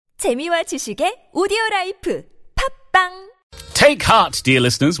재미와 지식의 오디오라이프 팝빵 Take heart, dear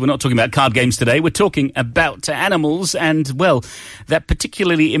listeners. We're not talking about card games today. We're talking about animals and, well, that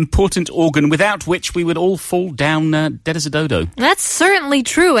particularly important organ without which we would all fall down dead as a dodo. That's certainly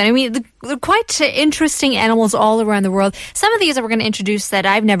true. And I mean, they're quite interesting animals all around the world. Some of these that we're going to introduce that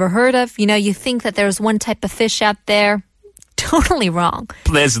I've never heard of. You know, you think that there's one type of fish out there. Totally wrong.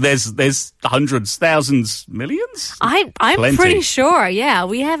 There's hundreds, thousands, millions? I'm Plenty. pretty sure, yeah.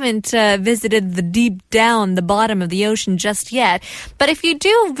 We haven't visited the deep down, the bottom of the ocean just yet. But if you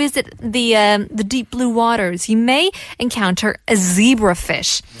do visit the deep blue waters, you may encounter a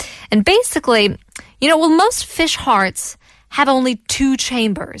zebrafish. And basically, you know, well, most fish hearts have only two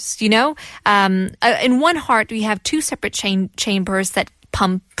chambers, you know? In one heart, we have two separate chambers that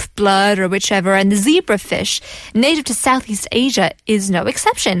pump blood or whichever, and the zebrafish, native to Southeast Asia, is no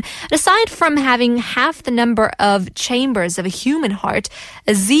exception. Aside from having half the number of chambers of a human heart,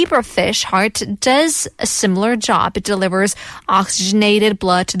 a zebrafish heart does a similar job. It delivers oxygenated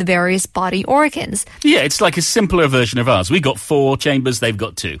blood to the various body organs. Yeah, it's like a simpler version of ours. We got 4 chambers, they've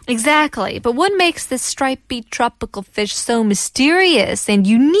got 2. Exactly. But what makes this striped tropical fish so mysterious and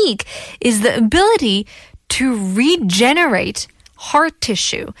unique is the ability to regenerate heart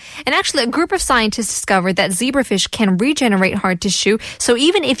tissue. And actually, a group of scientists discovered that zebrafish can regenerate heart tissue. So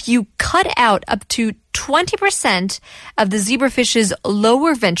even if you cut out up to 20% of the zebrafish's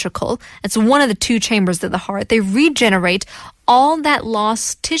lower ventricle, that's one of the 2 chambers of the heart, they regenerate all that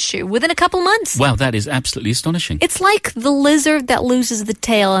lost tissue within a couple months. Wow, that is absolutely astonishing. It's like the lizard that loses the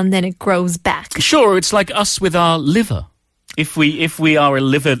tail and then it grows back. Sure, it's like us with our liver. If we are a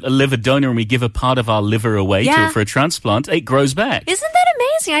liver donor and we give a part of our liver away for a transplant, it grows back. Isn't that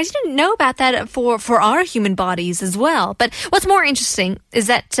amazing? I didn't know about that for our human bodies as well. But what's more interesting is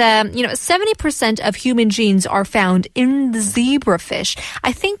that 70% of human genes are found in the zebrafish.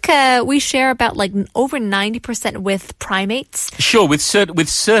 I think we share about over 90% with primates. Sure, with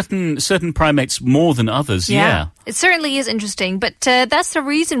certain primates more than others. Yeah. It certainly is interesting, but that's the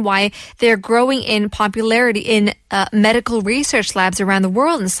reason why they're growing in popularity in medical research labs around the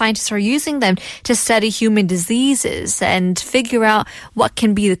world, and scientists are using them to study human diseases and figure out what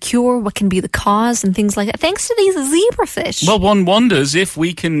can be the cure, what can be the cause, and things like that, thanks to these zebrafish. Well, one wonders if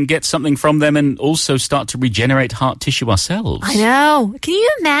we can get something from them and also start to regenerate heart tissue ourselves. I know. Can you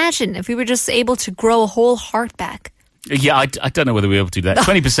imagine if we were just able to grow a whole heart back? Yeah, I don't know whether we're able to do that.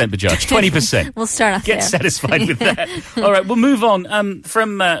 20% the judge. 20%. We'll start off Get there. satisfied with that. All right, we'll move on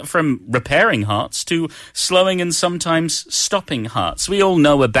from repairing hearts to slowing and sometimes stopping hearts. We all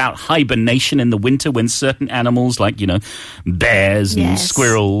know about hibernation in the winter when certain animals like, bears and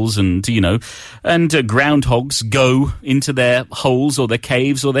squirrels and groundhogs go into their holes or their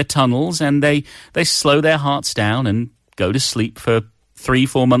caves or their tunnels, and they slow their hearts down and go to sleep for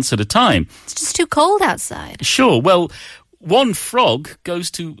 3-4 months at a time. It's just too cold outside. Sure. Well, one frog goes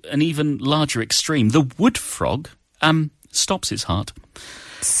to an even larger extreme. The wood frog stops its heart.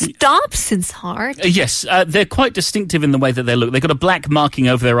 Stops its heart? Yes. They're quite distinctive in the way that they look. They've got a black marking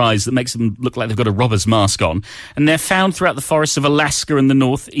over their eyes that makes them look like they've got a robber's mask on. And they're found throughout the forests of Alaska and the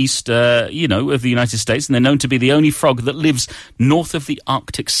northeast, of the United States. And they're known to be the only frog that lives north of the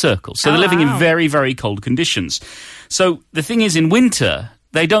Arctic Circle. So they're living in very, very cold conditions. So the thing is, in winter,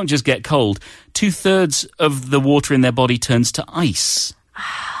 they don't just get cold. 2/3 of the water in their body turns to ice.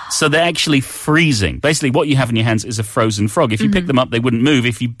 So they're actually freezing. Basically, what you have in your hands is a frozen frog. If you pick them up, they wouldn't move.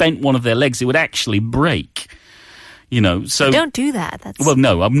 If you bent one of their legs, it would actually break. So don't do that. Well,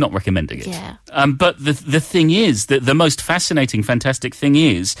 no, I'm not recommending it. Yeah. But the thing is, that the most fascinating, fantastic thing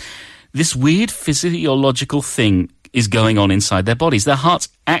is, this weird physiological thing is going on inside their bodies. Their hearts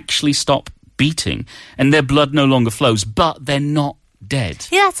actually stop beating, and their blood no longer flows, but they're not dead.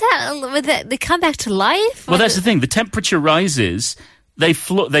 Yeah, they come back to life? Well, that's the thing. The temperature rises. They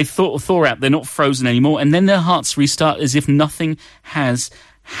thaw out. They're not frozen anymore, and then their hearts restart as if nothing has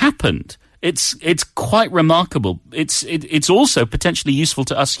happened. It's quite remarkable. It's also potentially useful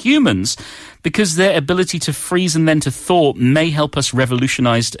to us humans because their ability to freeze and then to thaw may help us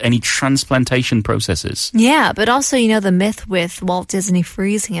revolutionize any transplantation processes. Yeah, but also, the myth with Walt Disney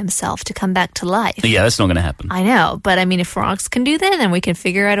freezing himself to come back to life. Yeah, that's not going to happen. I know, but I mean, if frogs can do that, then we can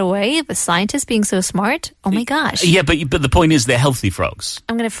figure out a way. The scientists being so smart, oh my gosh. Yeah, but the point is they're healthy frogs.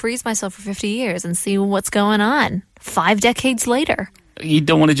 I'm going to freeze myself for 50 years and see what's going on 5 decades later. You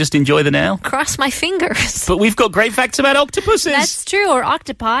don't want to just enjoy the now? Cross my fingers. But we've got great facts about octopuses. That's true, or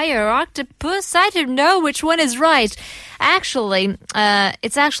octopi, or octopus. I don't know which one is right. Actually,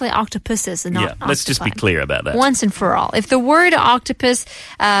 it's actually octopuses and not octopi. Let's just be clear about that. Once and for all. If the word octopus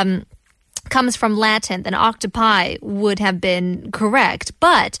comes from Latin, then octopi would have been correct.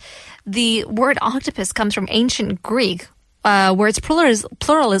 But the word octopus comes from ancient Greek, where its plural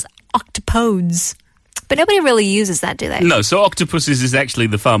is octopodes. But nobody really uses that, do they? No, so octopuses is actually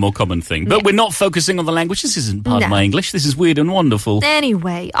the far more common thing. But we're not focusing on the language. This isn't part of my English. This is weird and wonderful.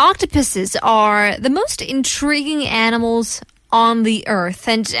 Anyway, octopuses are the most intriguing animals on the earth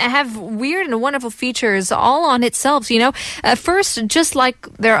and have weird and wonderful features all on itself. First, just like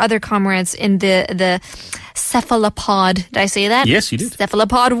their other comrades in the cephalopod, did I say that? Yes, you did.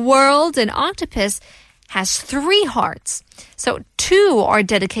 Cephalopod world, an octopus has 3 hearts. So 2 are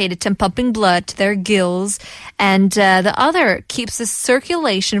dedicated to pumping blood to their gills, and the other keeps the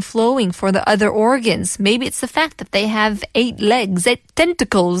circulation flowing for the other organs. Maybe it's the fact that they have 8 legs, 8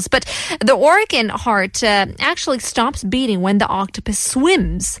 tentacles. But the organ heart actually stops beating when the octopus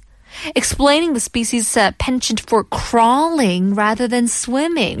swims, explaining the species' penchant for crawling rather than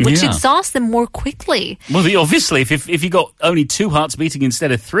swimming, which exhausts them more quickly. Well, obviously, if you got only 2 hearts beating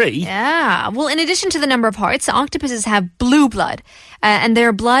instead of 3. Yeah. Well, in addition to the number of hearts, octopuses have blue blood. And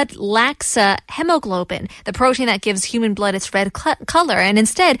their blood lacks hemoglobin, the protein that gives human blood its red color. And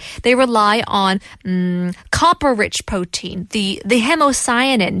instead, they rely on copper-rich protein, the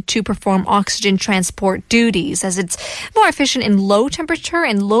hemocyanin, to perform oxygen transport duties, as it's more efficient in low temperature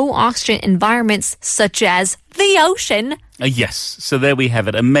and low oxygen environments such as the ocean. Yes, so there we have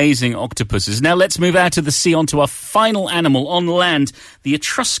it. Amazing octopuses. Now let's move out of the sea onto our final animal on land, the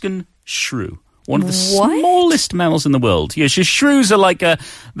Etruscan shrew. One of the smallest mammals in the world. Yes, shrews are like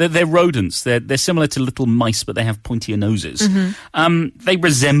they're rodents. They're similar to little mice, but they have pointier noses. They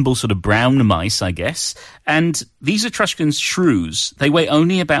resemble sort of brown mice, I guess. And these Etruscan shrews, they weigh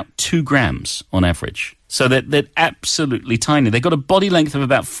only about 2 grams on average. So they're absolutely tiny. They've got a body length of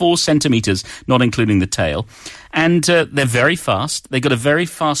about 4 centimeters, not including the tail. And they're very fast. They've got a very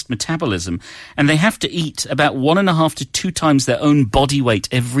fast metabolism. And they have to eat about 1.5 to 2 times their own body weight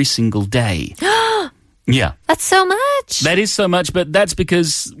every single day. Yeah. That's so much. That is so much, but that's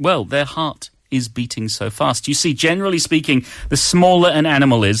because, well, their heart is beating so fast. You see, generally speaking, the smaller an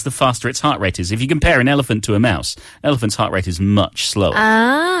animal is, the faster its heart rate is. If you compare an elephant to a mouse, an elephant's heart rate is much slower.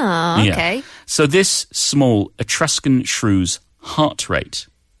 Ah, okay. Yeah. So this small Etruscan shrew's heart rate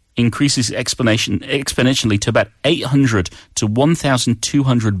increases exponentially to about 800 to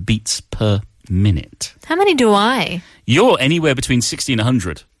 1,200 beats per minute. How many do I? You're anywhere between 60 and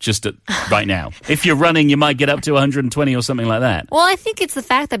 100 just right now. If you're running, you might get up to 120 or something like that. Well, I think it's the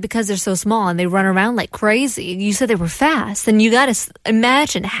fact that because they're so small and they run around like crazy, you said they were fast, and you got to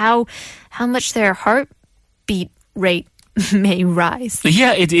imagine how much their heartbeat rate may rise.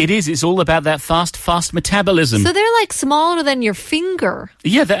 Yeah, it is. It's all about that fast metabolism. So they're like smaller than your finger.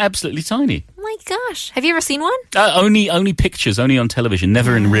 Yeah, they're absolutely tiny. Oh my gosh. Have you ever seen one? Only pictures, only on television,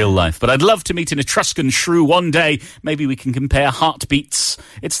 never in real life. But I'd love to meet an Etruscan shrew one day. Maybe we can compare heartbeats.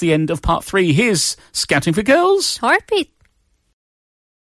 It's the end of part 3. Here's Scouting for Girls. Heartbeat.